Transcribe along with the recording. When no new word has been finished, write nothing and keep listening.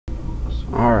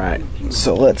Alright,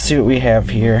 so let's see what we have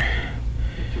here.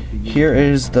 Here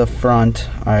is the front.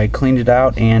 I cleaned it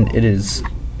out and it is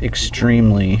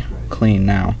extremely clean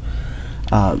now.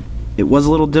 It was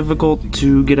a little difficult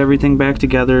to get everything back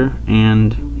together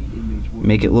and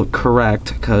make it look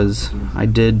correct because I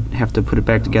did have to put it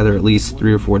back together at least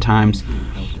 3 or 4 times.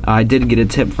 I did get a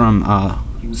tip from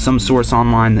some source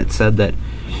online that said that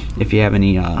if you have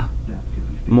any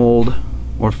mold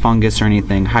or fungus or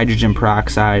anything, hydrogen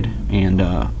peroxide and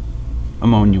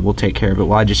ammonia will take care of it.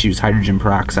 Well, I just use hydrogen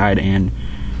peroxide and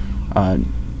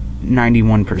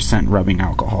 91% rubbing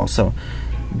alcohol. So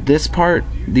this part,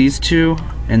 these two,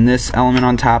 and this element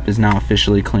on top is now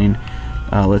officially clean.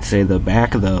 Let's say the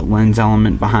back of the lens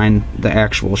element behind the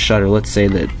actual shutter, let's say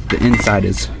that the inside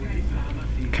is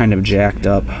kind of jacked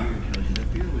up.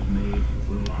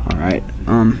 Alright,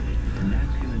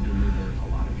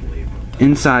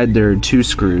 inside there are 2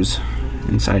 screws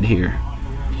inside here.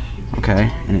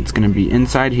 Okay, and it's going to be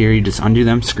inside here. You just undo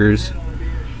them screws,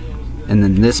 and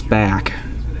then this back,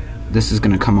 this is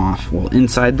going to come off. Well,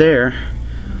 inside there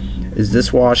is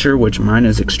this washer, which mine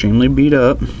is extremely beat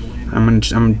up. I'm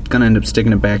gonna end up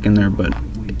sticking it back in there, but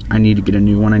I need to get a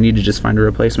new one. I need to just find a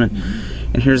replacement.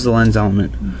 And here's the lens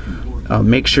element.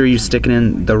 Make sure you stick it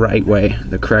in the right way,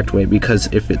 the correct way, because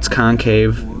if it's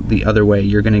concave the other way,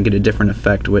 you're gonna get a different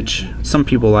effect, which some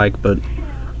people like, but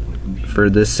for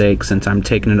this sake, since I'm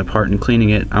taking it apart and cleaning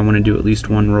it, I want to do at least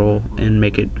 1 roll and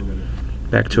make it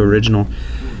back to original.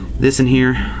 This in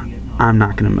here, I'm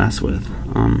not gonna mess with.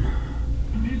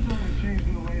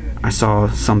 I saw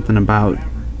something about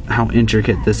how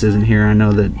intricate this is in here. I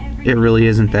know that it really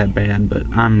isn't that bad, but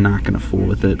I'm not gonna fool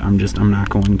with it. I'm not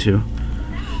going to.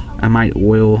 I might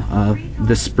oil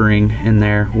the spring in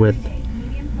there with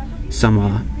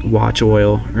some watch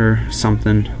oil or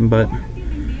something, but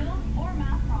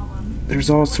there's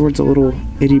all sorts of little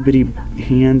itty-bitty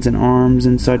hands and arms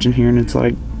and such in here, and it's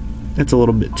like, it's a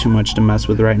little bit too much to mess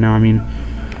with right now. I mean,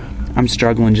 I'm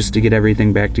struggling just to get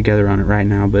everything back together on it right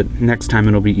now, but next time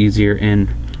it'll be easier, and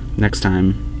next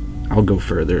time I'll go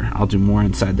further. I'll do more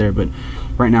inside there, but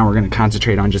right now we're going to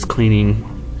concentrate on just cleaning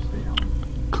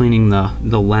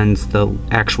the lens, the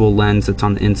actual lens that's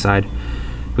on the inside,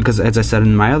 because as I said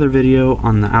in my other video,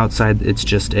 on the outside it's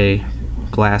just a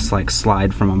glass like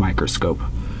slide from a microscope.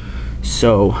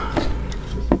 So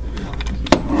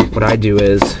what I do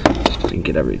is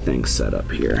get everything set up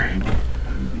here.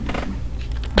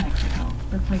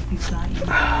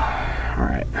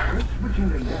 Alright,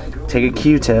 take a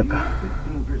Q-tip,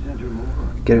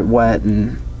 get it wet,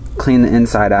 and clean the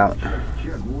inside out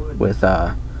with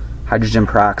hydrogen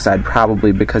peroxide,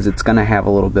 probably because it's going to have a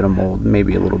little bit of mold,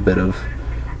 maybe a little bit of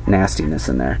nastiness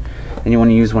in there. And you want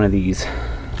to use one of these.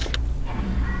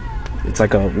 It's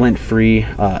like a lint-free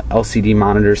LCD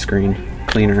monitor screen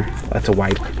cleaner. That's a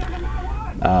wipe.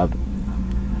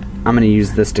 I'm going to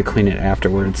use this to clean it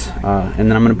afterwards, and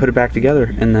then I'm going to put it back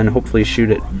together and then hopefully shoot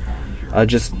it.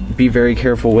 Just be very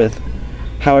careful with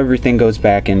how everything goes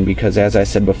back in, because as I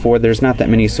said before, there's not that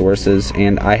many sources,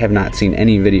 and I have not seen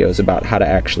any videos about how to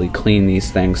actually clean these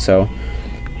things, so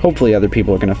hopefully other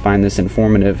people are going to find this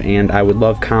informative, and I would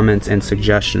love comments and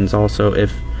suggestions also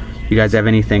if you guys have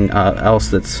anything else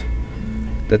that's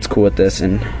cool with this.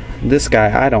 And this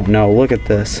guy, I don't know, look at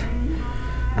this.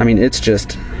 I mean, it's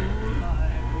just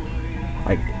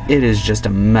like, it is just a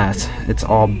mess. It's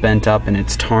all bent up and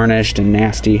it's tarnished and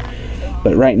nasty.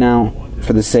 But right now,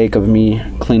 for the sake of me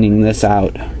cleaning this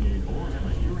out,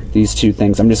 these 2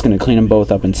 things, I'm just going to clean them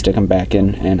both up and stick them back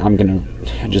in, and I'm going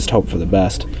to just hope for the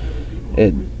best.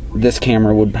 This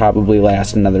camera would probably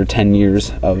last another 10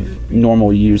 years of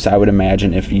normal use, I would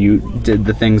imagine, if you did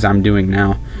the things I'm doing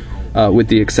now, with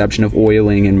the exception of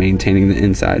oiling and maintaining the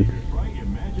inside.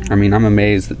 I mean, I'm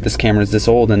amazed that this camera is this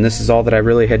old, and this is all that I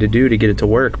really had to do to get it to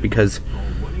work, because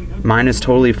mine is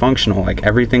totally functional. Like,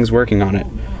 everything's working on it.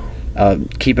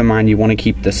 Keep in mind, you want to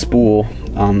keep the spool,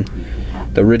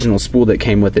 the original spool that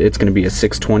came with it. It's going to be a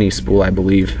 620 spool, I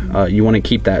believe. You want to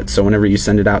keep that, so whenever you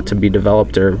send it out to be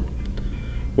developed or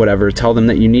whatever, tell them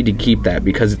that you need to keep that,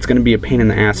 because it's going to be a pain in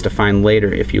the ass to find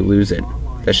later if you lose it.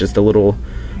 That's just a little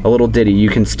ditty. You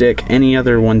can stick any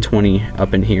other 120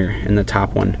 up in here in the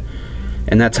top one,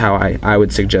 and that's how I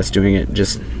would suggest doing it.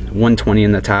 Just 120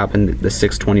 in the top and the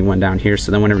 620 one down here,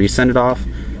 so then whenever you send it off,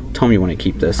 tell them you want to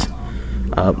keep this.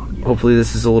 Hopefully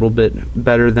this is a little bit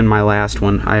better than my last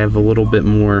one. I have a little bit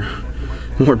more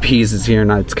pieces here,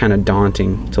 and it's kind of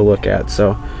daunting to look at,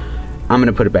 so I'm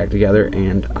gonna put it back together,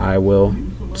 and I will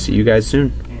see you guys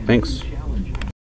soon. Thanks.